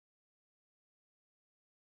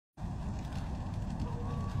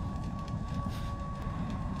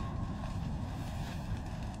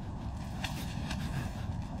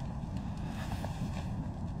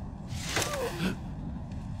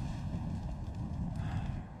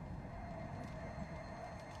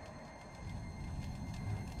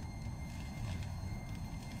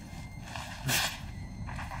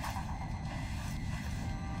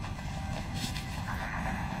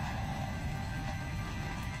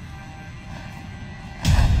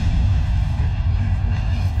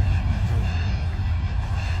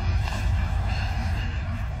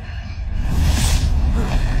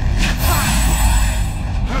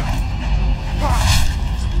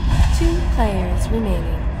minutes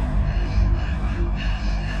remaining.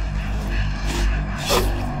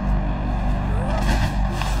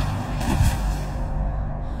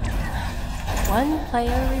 One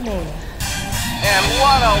player remaining. And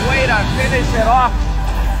what a way to finish it off.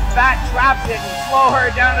 That trap didn't slow her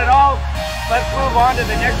down at all. Let's move on to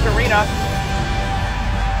the next arena.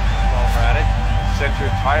 While we're at it, center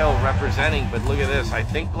tile representing, but look at this. I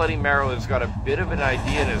think Bloody Marrow has got a bit of an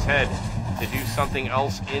idea in his head to do something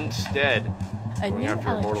else instead. Going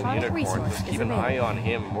after Immortal Unicorn. Let's keep an eye on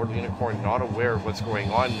him. Immortal Unicorn not aware of what's going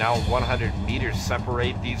on. Now 100 meters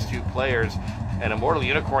separate these two players. And Immortal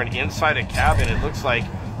Unicorn inside a cabin. It looks like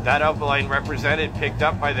that outline represented, picked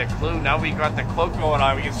up by the clue. Now we've got the cloak going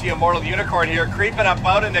on. We can see Immortal Unicorn here creeping up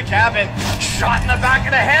out in the cabin. Shot in the back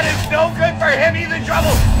of the head is no good for him. He's in trouble.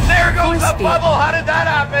 There goes the bubble. How did that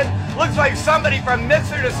happen? Looks like somebody from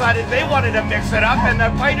Mixer decided they wanted to mix it up, and the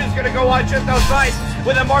fight is going to go on just outside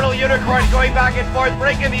with Immortal Unicorn going back and forth,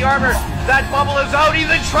 breaking the armor. That bubble is out. He's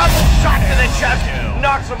in trouble. Shot to the chest.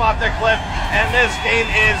 Knocks him off the cliff. And this game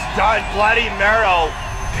is done. Bloody Marrow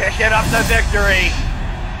picking up the victory.